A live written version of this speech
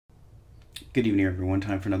Good evening, everyone.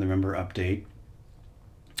 Time for another member update.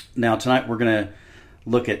 Now, tonight we're going to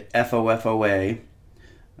look at FOFOA.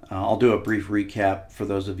 I'll do a brief recap for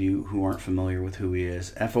those of you who aren't familiar with who he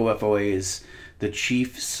is. FOFOA is the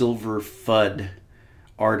chief silver FUD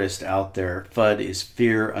artist out there. FUD is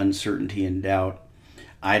fear, uncertainty, and doubt.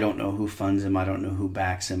 I don't know who funds him. I don't know who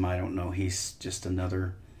backs him. I don't know. He's just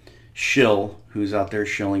another shill who's out there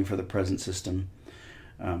shilling for the present system.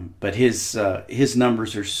 But his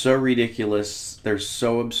numbers are so ridiculous, they're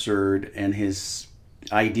so absurd, and his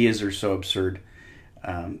ideas are so absurd.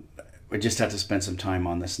 We just have to spend some time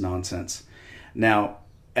on this nonsense. Now,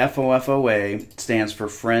 FOFOA stands for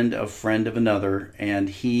Friend of Another, and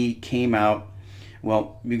he came out,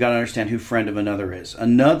 well, you got to understand who Friend of Another is.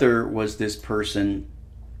 Another was this person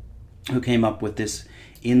who came up with this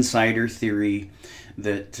insider theory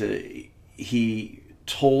that he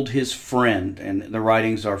told his friend, and the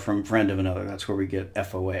writings are from Friend of Another. That's where we get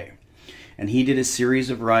FOA. And he did a series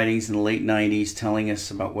of writings in the late 90s telling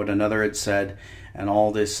us about what another had said and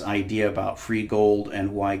all this idea about free gold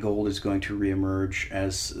and why gold is going to reemerge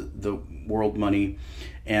as the world money.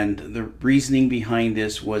 And the reasoning behind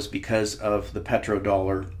this was because of the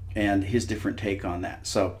petrodollar and his different take on that.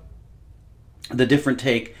 So the different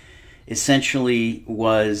take essentially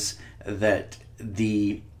was that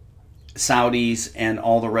the Saudis and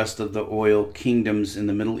all the rest of the oil kingdoms in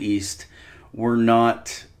the Middle East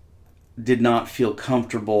did not feel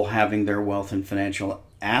comfortable having their wealth and financial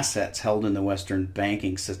assets held in the Western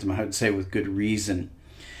banking system, I would say with good reason.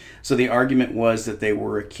 So the argument was that they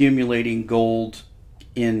were accumulating gold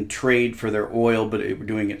in trade for their oil, but they were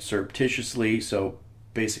doing it surreptitiously, so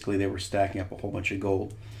basically they were stacking up a whole bunch of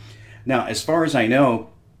gold. Now, as far as I know,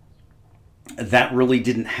 that really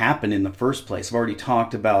didn't happen in the first place. I've already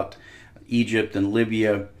talked about Egypt and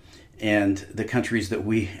Libya and the countries that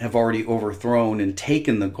we have already overthrown and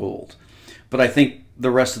taken the gold. But I think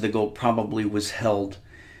the rest of the gold probably was held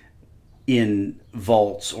in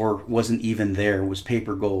vaults or wasn't even there, was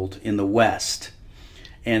paper gold in the West.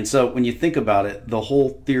 And so when you think about it, the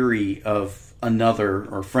whole theory of another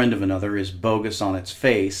or friend of another is bogus on its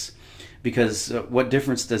face, because what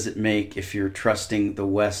difference does it make if you're trusting the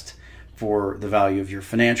West for the value of your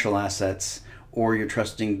financial assets, or you're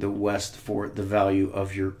trusting the West for the value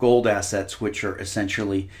of your gold assets, which are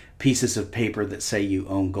essentially pieces of paper that say you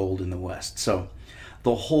own gold in the West. So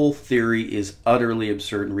the whole theory is utterly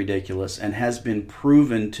absurd and ridiculous, and has been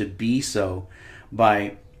proven to be so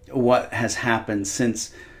by what has happened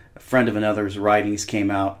since Friend of Another's writings came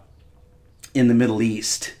out in the Middle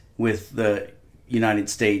East, with the United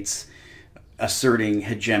States asserting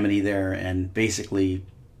hegemony there and basically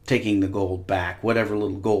taking the gold back. Whatever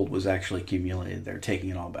little gold was actually accumulated there, taking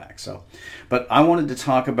it all back. So, but I wanted to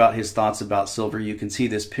talk about his thoughts about silver. You can see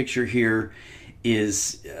this picture here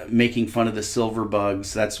is making fun of the silver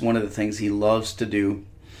bugs. That's one of the things he loves to do.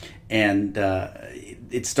 And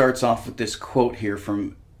it starts off with this quote here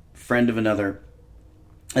from Friend of Another.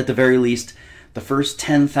 At the very least, the first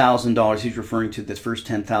 $10,000, he's referring to the first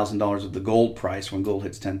 $10,000 of the gold price. When gold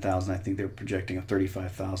hits 10,000, I think they're projecting a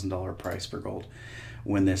 $35,000 price for gold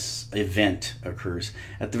when this event occurs.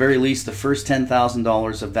 At the very least, the first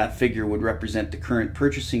 $10,000 of that figure would represent the current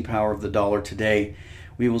purchasing power of the dollar today.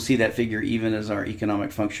 We will see that figure even as our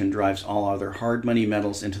economic function drives all other hard money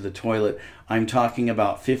metals into the toilet. I'm talking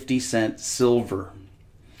about 50-cent silver.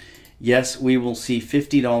 Yes, we will see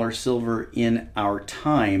 $50 silver in our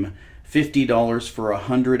time. $50 for a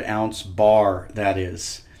 100-ounce bar, that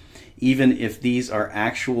is. Even if these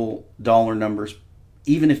actual dollar numbers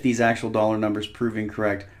prove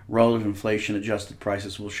incorrect, relative inflation adjusted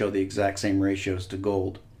prices will show the exact same ratios to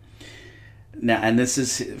gold. Now, and this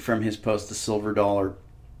is from his post, The Silver Dollar.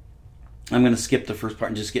 I'm going to skip the first part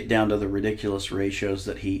and just get down to the ridiculous ratios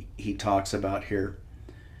that he talks about here.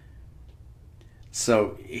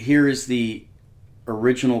 So here is the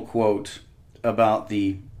original quote about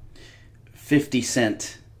the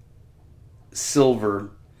 50-cent silver,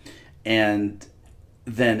 and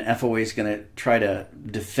then FOA is going to try to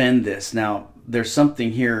defend this. Now, there's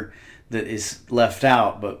something here that is left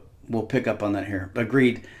out, but we'll pick up on that here.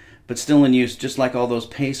 Agreed, but still in use, just like all those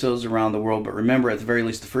pesos around the world. But remember, at the very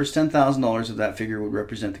least, the first $10,000 of that figure would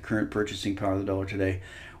represent the current purchasing power of the dollar today.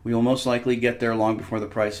 We will most likely get there long before the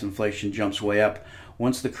price of inflation jumps way up.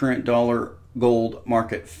 Once the current dollar gold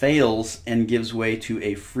market fails and gives way to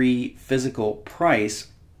a free physical price,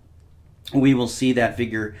 we will see that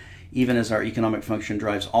figure even as our economic function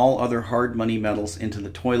drives all other hard money metals into the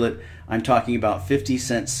toilet. I'm talking about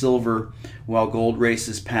 50-cent silver while gold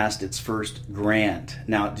races past its first grand.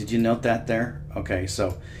 Now, did you note that there? Okay,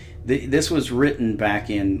 so This was written back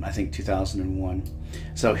in, I think, 2001.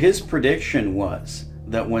 So his prediction was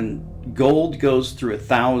that when gold goes through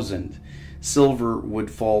 1,000, silver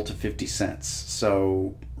would fall to 50 cents.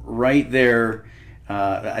 So right there,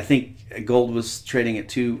 I think gold was trading at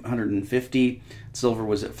 250, silver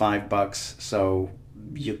was at $5. So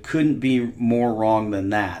you couldn't be more wrong than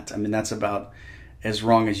that. I mean, that's about as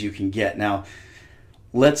wrong as you can get. Now,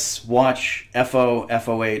 let's watch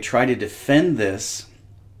FOFOA try to defend this.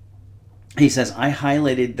 He says, I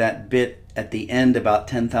highlighted that bit at the end about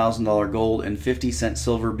 $10,000 gold and 50-cent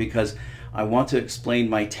silver because I want to explain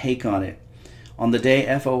my take on it. On the day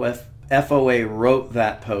FOA wrote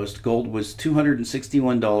that post, gold was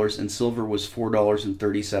 $261 and silver was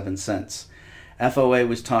 $4.37. FOA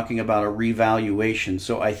was talking about a revaluation,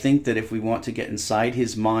 so I think that if we want to get inside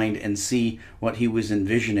his mind and see what he was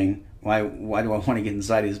envisioning, why do I want to get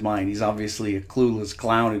inside his mind? He's obviously a clueless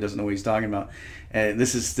clown who doesn't know what he's talking about.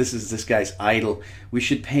 This is this guy's idol. We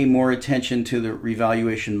should pay more attention to the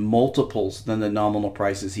revaluation multiples than the nominal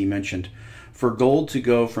prices he mentioned. For gold to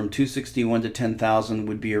go from 261 to 10,000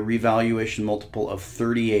 would be a revaluation multiple of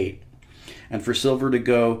 38. And for silver to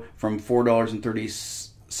go from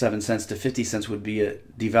 $4.37 to 50 cents would be a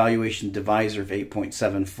devaluation divisor of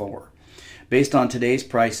 8.74. Based on today's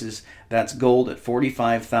prices, that's gold at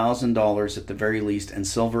 $45,000 at the very least and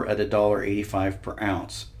silver at $1.85 per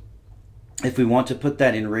ounce. If we want to put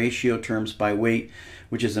that in ratio terms by weight,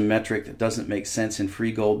 which is a metric that doesn't make sense in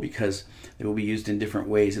free gold because it will be used in different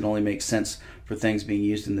ways, it only makes sense for things being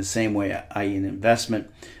used in the same way, i.e. an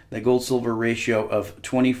investment, the gold-silver ratio of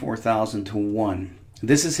 24,000 to 1.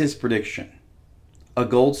 This is his prediction. A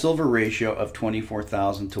gold-silver ratio of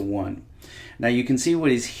 24,000 to 1. Now you can see what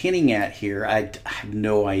he's hinting at here. I have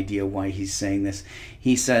no idea why he's saying this.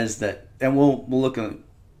 He says that, and we'll look at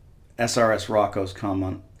SRS Rocco's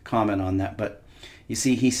comment on that, but you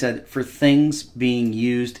see he said for things being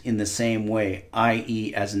used in the same way,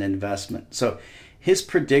 i.e. as an investment. So his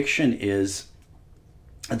prediction is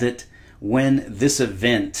that when this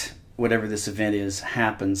event, whatever this event is,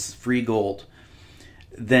 happens, free gold,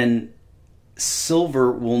 then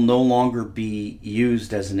silver will no longer be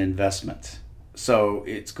used as an investment. So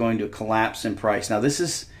it's going to collapse in price. Now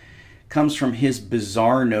this comes from his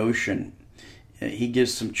bizarre notion. He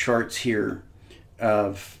gives some charts here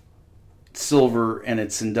of silver and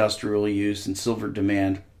its industrial use and silver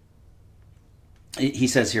demand. He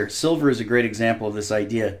says here, silver is a great example of this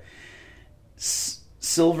idea.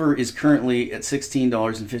 Silver is currently at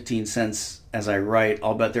 $16.15 as I write.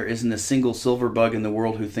 I'll bet there isn't a single silver bug in the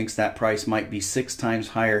world who thinks that price might be 6 times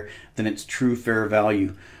higher than its true fair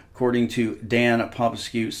value. According to Dan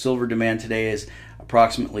Popescu, silver demand today is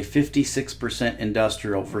approximately 56%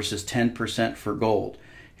 industrial versus 10% for gold.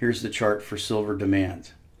 Here's the chart for silver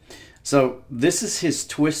demand. So this is his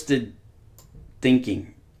twisted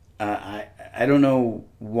thinking. I don't know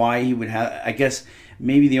why he would have. I guess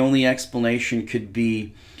maybe the only explanation could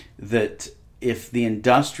be that if the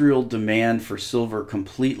industrial demand for silver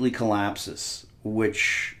completely collapses,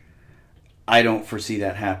 which I don't foresee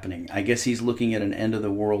that happening. I guess he's looking at an end of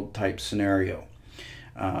the world type scenario.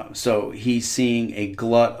 So he's seeing a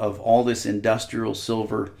glut of all this industrial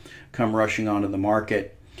silver come rushing onto the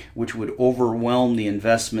market, which would overwhelm the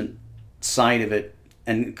investment side of it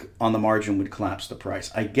and on the margin would collapse the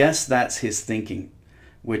price. I guess that's his thinking,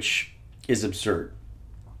 which is absurd.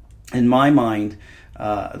 In my mind,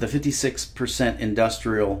 the 56%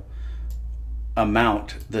 industrial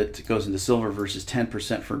amount that goes into silver versus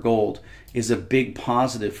 10% for gold is a big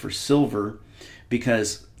positive for silver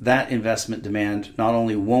because that investment demand not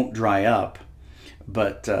only won't dry up,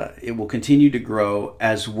 but it will continue to grow,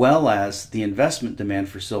 as well as the investment demand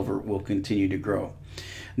for silver will continue to grow.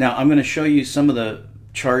 Now, I'm going to show you some of the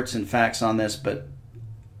charts and facts on this, but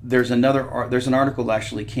there's an article that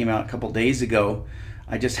actually came out a couple days ago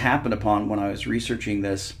I just happened upon when I was researching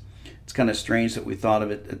this. It's kind of strange that we thought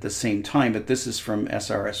of it at the same time, but this is from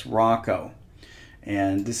SRS Rocco,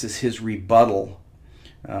 and this is his rebuttal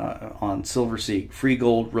on SilverSeek. Free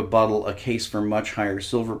gold rebuttal, a case for much higher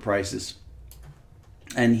silver prices.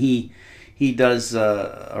 And he does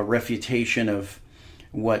a refutation of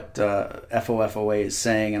what FOFOA is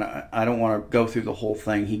saying, and I don't want to go through the whole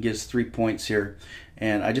thing. He gives 3 points here,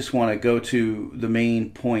 and I just want to go to the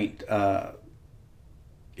main point,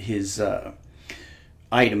 his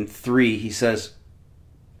item 3. He says,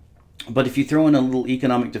 but if you throw in a little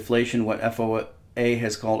economic deflation, what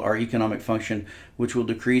has called our economic function, which will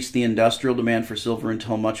decrease the industrial demand for silver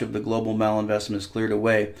until much of the global malinvestment is cleared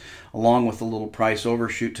away, along with a little price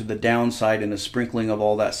overshoot to the downside and a sprinkling of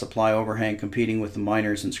all that supply overhang competing with the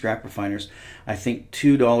miners and scrap refiners. I think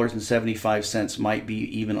 $2.75 might be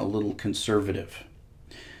even a little conservative.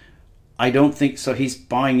 I don't think so. He's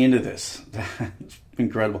buying into this.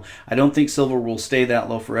 Incredible. I don't think silver will stay that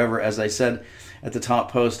low forever. As I said at the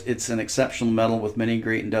top post, it's an exceptional metal with many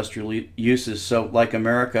great industrial uses. So like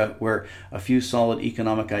America, where a few solid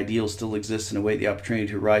economic ideals still exist and await the opportunity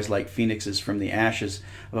to rise like phoenixes from the ashes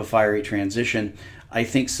of a fiery transition, I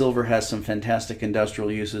think silver has some fantastic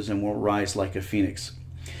industrial uses and will rise like a phoenix.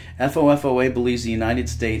 FOFOA believes the United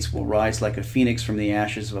States will rise like a phoenix from the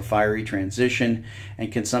ashes of a fiery transition,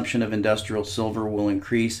 and consumption of industrial silver will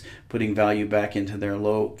increase, putting value back into their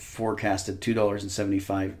low forecasted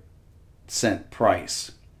 $2.75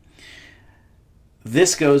 price.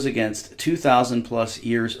 This goes against 2,000 plus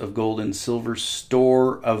years of gold and silver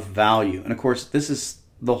store of value. And of course, this is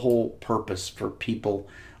the whole purpose for people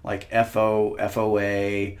like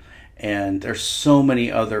FOFOA, and there's so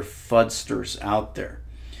many other FUDsters out there.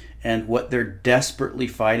 And what they're desperately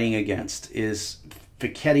fighting against is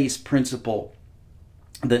Piketty's principle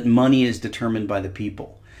that money is determined by the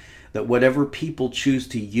people. That whatever people choose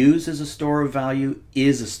to use as a store of value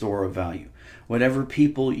is a store of value. Whatever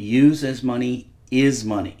people use as money is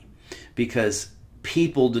money. Because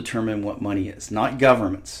people determine what money is, not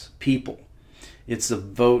governments, people. It's the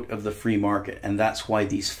vote of the free market. And that's why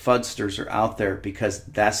these FUDsters are out there, because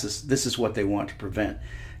this is what they want to prevent.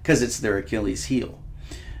 Because it's their Achilles heel.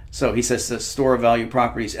 So he says the store of value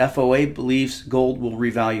properties. FOA believes gold will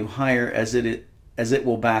revalue higher as it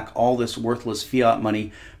will back all this worthless fiat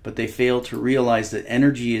money, but they fail to realize that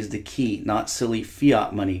energy is the key, not silly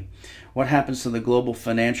fiat money. What happens to the global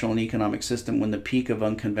financial and economic system when the peak of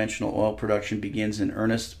unconventional oil production begins in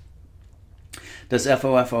earnest? Does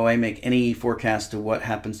FOFOA make any forecast to what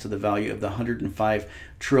happens to the value of the $105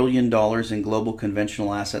 trillion in global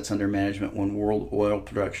conventional assets under management when world oil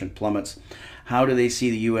production plummets? How do they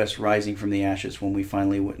see the U.S. rising from the ashes when we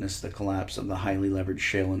finally witness the collapse of the highly leveraged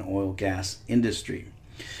shale and oil gas industry?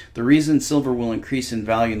 The reason silver will increase in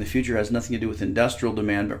value in the future has nothing to do with industrial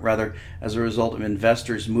demand, but rather as a result of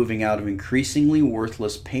investors moving out of increasingly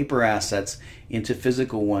worthless paper assets into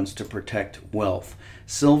physical ones to protect wealth.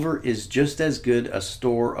 Silver is just as good a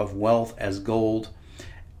store of wealth as gold.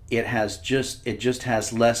 It just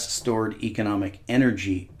has less stored economic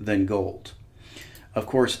energy than gold. Of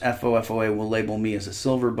course, FOFOA will label me as a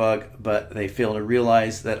silver bug, but they fail to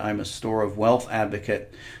realize that I'm a store of wealth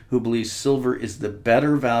advocate who believes silver is the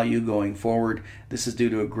better value going forward. This is due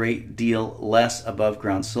to a great deal less above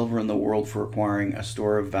ground silver in the world for acquiring a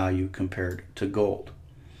store of value compared to gold.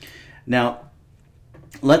 Now,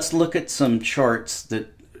 let's look at some charts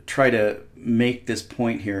that try to make this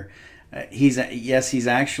point here. He's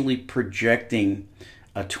actually projecting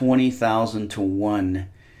a 20,000 to 1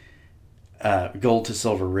 gold to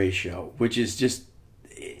silver ratio, which is just,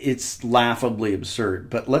 it's laughably absurd.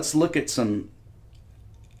 But let's look at some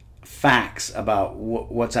facts about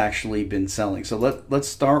what's actually been selling. So let's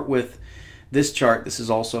start with this chart. This is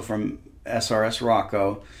also from SRS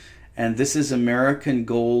Rocco, and this is American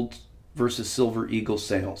gold versus silver eagle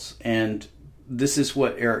sales. And this is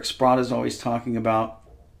what Eric Sprott is always talking about.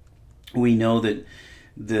 We know that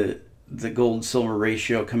the gold silver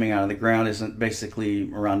ratio coming out of the ground isn't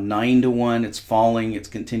basically around 9 to 1. It's falling.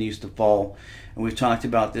 It continues to fall. And we've talked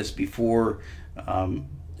about this before,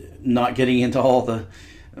 not getting into all the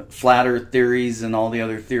flat earth theories and all the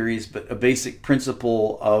other theories, but a basic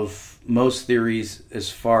principle of most theories as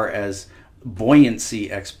far as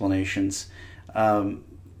buoyancy explanations. A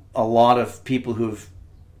lot of people who've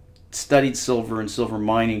studied silver and silver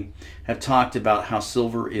mining have talked about how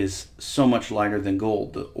silver is so much lighter than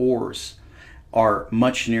gold. The ores are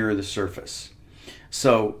much nearer the surface.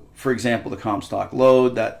 So, for example, the Comstock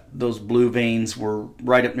lode, those blue veins were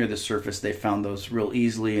right up near the surface. They found those real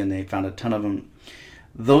easily, and they found a ton of them.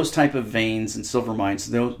 Those type of veins in silver mines,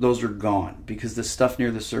 those are gone because the stuff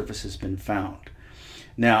near the surface has been found.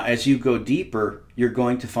 Now, as you go deeper, you're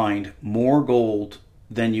going to find more gold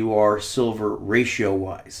than you are silver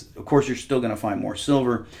ratio-wise. Of course, you're still going to find more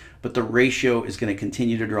silver, but the ratio is going to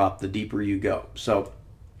continue to drop the deeper you go. So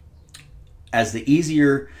as the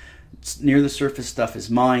easier near the surface stuff is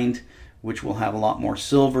mined, which will have a lot more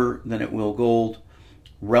silver than it will gold,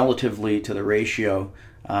 relatively to the ratio,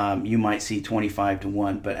 you might see 25 to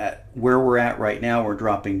 1. But at where we're at right now, we're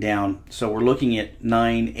dropping down. So we're looking at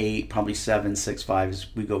 9, 8, probably 7, 6, 5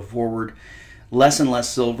 as we go forward. Less and less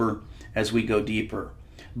silver as we go deeper.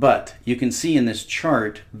 But you can see in this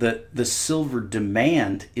chart that the silver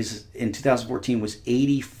demand is in 2014 was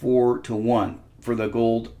 84-1 for the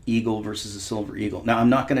gold eagle versus the silver eagle. Now, I'm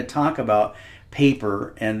not going to talk about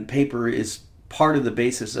paper, and paper is part of the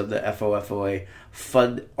basis of the FOFOA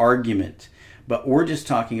FUD argument. But we're just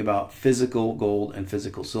talking about physical gold and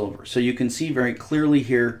physical silver. So you can see very clearly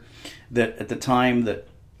here that at the time that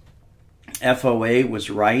FOA was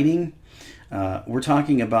writing, we're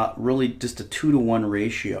talking about really just a 2-to-1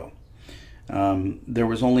 ratio. There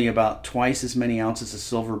was only about twice as many ounces of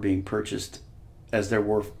silver being purchased as there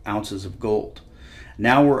were ounces of gold.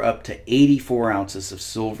 Now we're up to 84 ounces of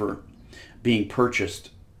silver being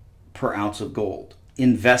purchased per ounce of gold.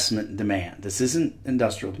 Investment demand. This isn't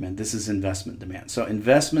industrial demand. This is investment demand. So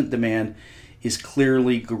investment demand is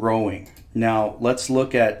clearly growing. Now let's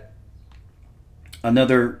look at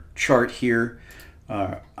another chart here.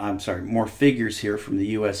 More figures here from the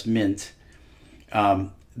U.S. Mint.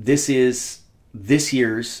 This is this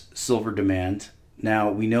year's silver demand. Now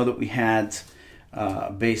we know that we had,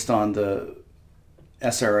 based on the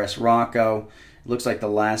SRS Rocco, it looks like the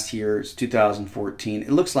last year is 2014. It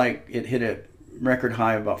looks like it hit a record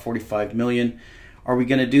high of about 45 million. Are we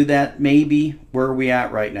going to do that? Maybe. Where are we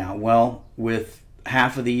at right now? Well, with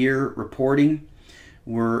half of the year reporting,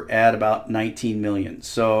 we're at about 19 million.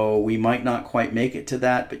 So we might not quite make it to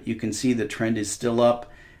that, but you can see the trend is still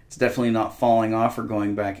up. It's definitely not falling off or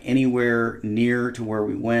going back anywhere near to where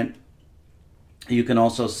we went. You can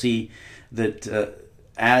also see that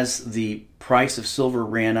as the price of silver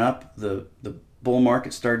ran up, the bull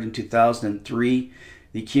market started in 2003.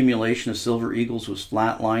 The accumulation of silver eagles was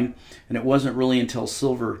flatline, and it wasn't really until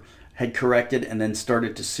silver had corrected and then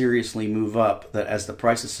started to seriously move up that as the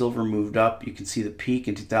price of silver moved up, you can see the peak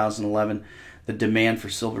in 2011, the demand for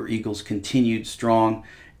silver eagles continued strong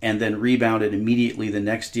and then rebounded immediately the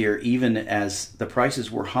next year. Even as the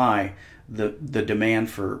prices were high, the demand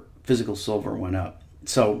for physical silver went up.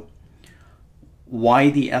 So why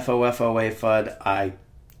the FOFOA FUD?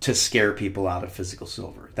 To scare people out of physical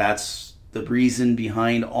silver. That's the reason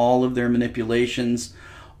behind all of their manipulations,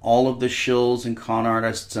 all of the shills and con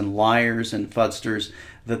artists and liars and fudsters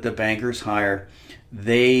that the bankers hire.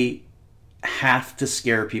 They have to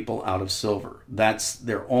scare people out of silver. That's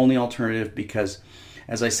their only alternative because,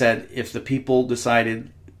 as I said, if the people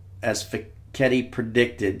decided, as Piketty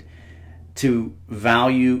predicted, to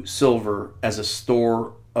value silver as a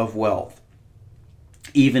store of wealth,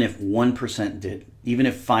 even if 1% did, even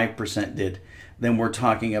if 5% did, then we're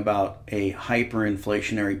talking about a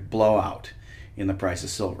hyperinflationary blowout in the price of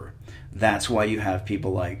silver. That's why you have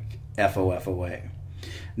people like FOFOA.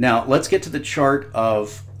 Now, let's get to the chart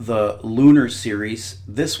of the lunar series.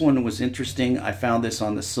 This one was interesting. I found this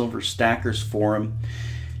on the Silver Stackers forum.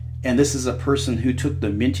 And this is a person who took the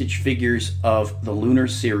mintage figures of the lunar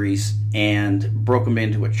series and broke them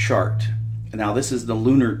into a chart. Now, this is the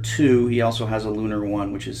lunar 2. He also has a lunar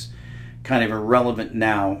 1, which is kind of irrelevant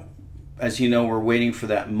now. As you know, we're waiting for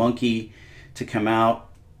that monkey to come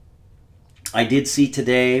out. I did see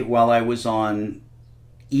today, while I was on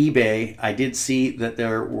eBay, I did see that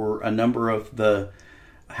there were a number of the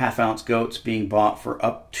half-ounce goats being bought for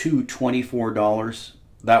up to $24.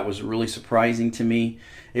 That was really surprising to me.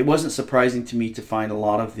 It wasn't surprising to me to find a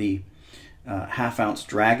lot of the half-ounce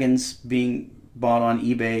dragons being bought on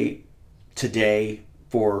eBay today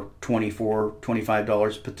for $24,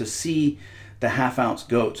 $25, but to see the half-ounce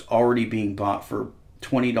goats already being bought for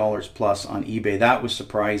 $20 plus on eBay, that was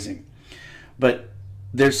surprising. But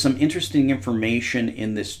there's some interesting information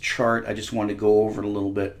in this chart. I just want to go over it a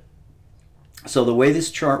little bit. So the way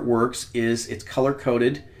this chart works is it's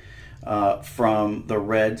color-coded from the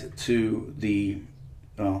red to the,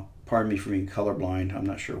 well, pardon me for being colorblind. I'm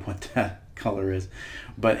not sure what that color is.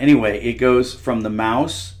 But anyway, it goes from the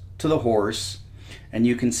mouse to the horse. And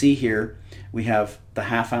you can see here we have the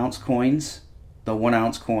half-ounce coins, the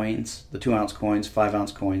 1-ounce coins, the 2-ounce coins,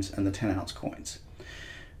 5-ounce coins, and the 10-ounce coins.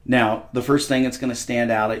 Now, the first thing that's going to stand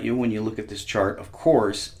out at you when you look at this chart, of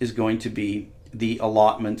course, is going to be the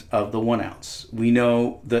allotment of the 1-ounce. We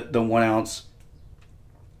know that the 1-ounce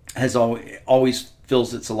has always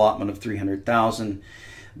fills its allotment of 300,000.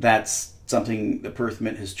 That's something the Perth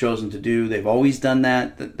Mint has chosen to do. They've always done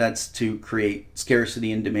that. That's to create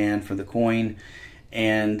scarcity and demand for the coin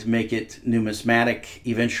and make it numismatic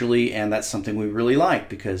eventually, and that's something we really like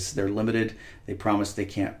because they're limited. They promise they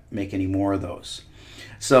can't make any more of those.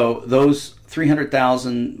 So those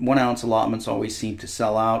 300,000 1-ounce allotments always seem to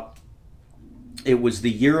sell out. It was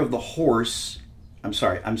the year of the horse,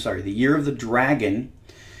 the year of the dragon,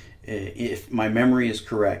 if my memory is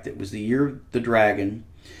correct. It was the year of the dragon,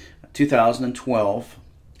 2012,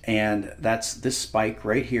 and that's this spike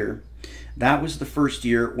right here. That was the first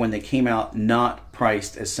year when they came out not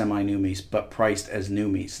priced as semi-numies, but priced as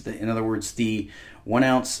numies. In other words, the 1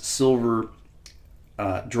 ounce silver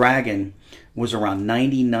dragon was around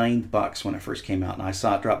 $99 when it first came out, and I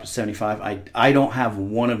saw it drop to 75. I don't have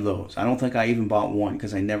one of those. I don't think I even bought one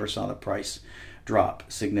because I never saw the price drop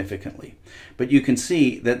significantly. But you can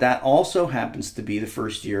see that that also happens to be the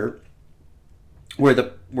first year where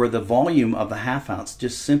the volume of the half ounce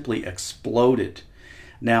just simply exploded.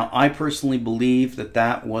 Now, I personally believe that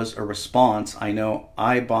that was a response. I know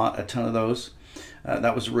I bought a ton of those.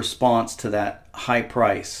 That was a response to that high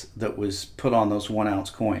price that was put on those 1 ounce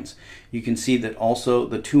coins. You can see that also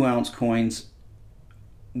the 2 ounce coins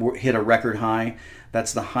hit a record high.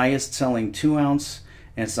 That's the highest selling 2 ounce,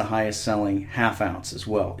 and it's the highest selling half ounce as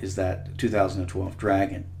well, is that 2012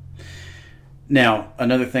 Dragon. Now,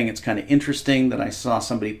 another thing that's kind of interesting that I saw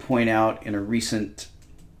somebody point out in a recent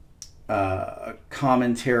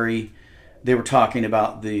commentary, they were talking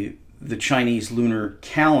about the Chinese lunar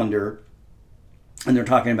calendar, and they're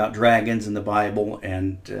talking about dragons in the Bible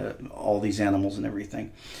and all these animals and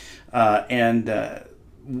everything.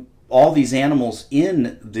 All these animals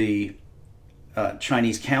in the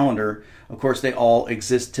Chinese calendar, of course, they all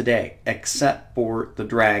exist today, except for the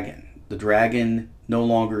dragon. The dragon no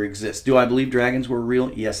longer exists. Do I believe dragons were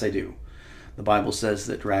real? Yes, I do. The Bible says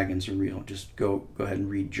that dragons are real. Just go ahead and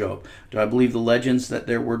read Job. Do I believe the legends that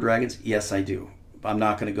there were dragons? Yes, I do. I'm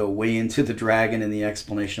not going to go way into the dragon and the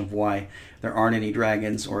explanation of why there aren't any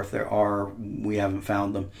dragons, or if there are, we haven't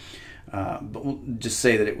found them. But we'll just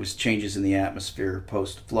say that it was changes in the atmosphere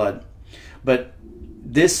post-flood. But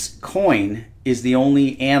this coin is the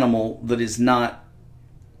only animal that is not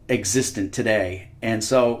existent today. And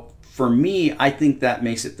so for me, I think that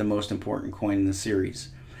makes it the most important coin in the series.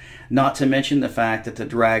 Not to mention the fact that the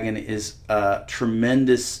dragon is a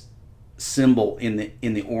tremendous symbol in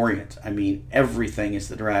the Orient. I mean, everything is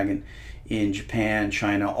the dragon in Japan,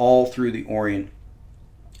 China, all through the Orient.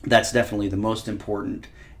 That's definitely the most important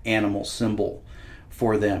animal symbol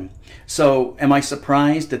for them. So am I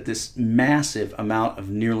surprised at this massive amount of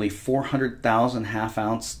nearly 400,000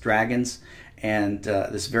 half-ounce dragons and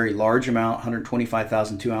this very large amount,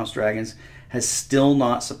 125,000 2-ounce dragons, has still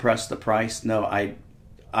not suppressed the price? No,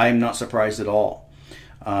 I'm not surprised at all.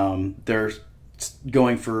 They're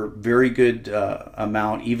going for very good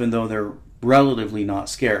amount, even though they're relatively not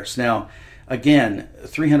scarce. Now, again,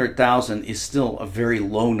 300,000 is still a very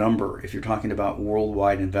low number if you're talking about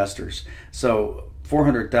worldwide investors. So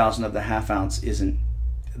 400,000 of the half ounce isn't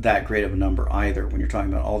that great of a number either when you're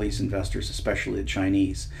talking about all these investors, especially the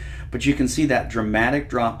Chinese. But you can see that dramatic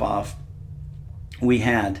drop off we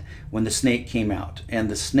had when the snake came out, and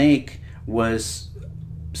the snake was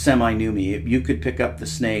semi-numi. You could pick up the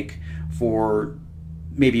snake for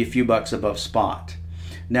maybe a few bucks above spot.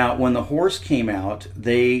 Now, when the horse came out,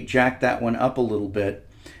 they jacked that one up a little bit,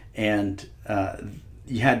 and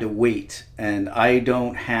you had to wait. And I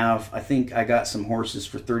don't have, I think I got some horses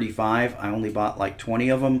for 35. I only bought like 20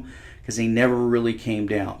 of them because they never really came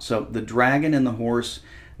down. So the dragon and the horse.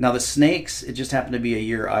 Now the snakes, it just happened to be a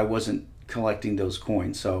year I wasn't collecting those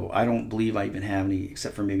coins, so I don't believe I even have any,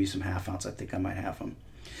 except for maybe some half ounce. I think I might have them.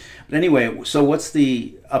 But anyway, so what's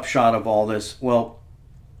the upshot of all this? Well,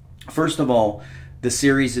 first of all, the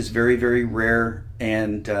series is very, very rare,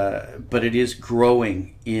 and but it is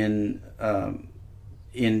growing in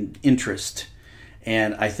interest,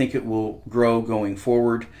 and I think it will grow going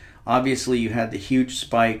forward. Obviously, you had the huge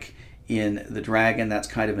spike in the dragon. That's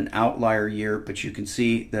kind of an outlier year, but you can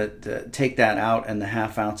see that take that out, and the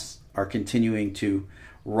half ounce are continuing to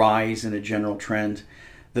rise in a general trend.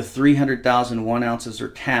 The 300,000 1 ounces are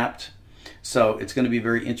tapped, so it's going to be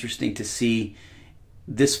very interesting to see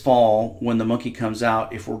this fall when the monkey comes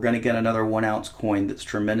out if we're going to get another 1 ounce coin that's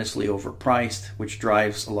tremendously overpriced, which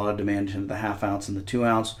drives a lot of demand into the half ounce and the 2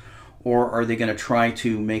 ounce, or are they going to try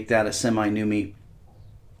to make that a semi-numi?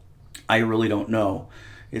 I really don't know.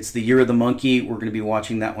 It's the year of the monkey. We're going to be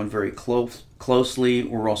watching that one very closely.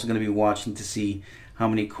 We're also going to be watching to see how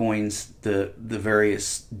many coins the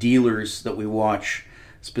various dealers that we watch,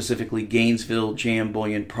 specifically Gainesville, JM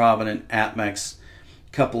Bullion, Provident, Atmex,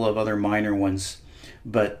 a couple of other minor ones.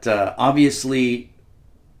 But obviously,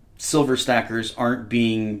 silver stackers aren't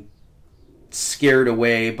being scared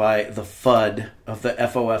away by the FUD of the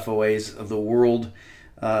FOFOAs of the world.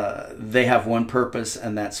 They have one purpose,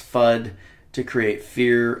 and that's FUD, to create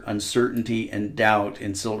fear, uncertainty, and doubt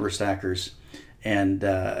in silver stackers. And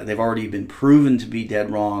they've already been proven to be dead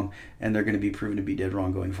wrong, and they're going to be proven to be dead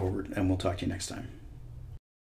wrong going forward. And we'll talk to you next time.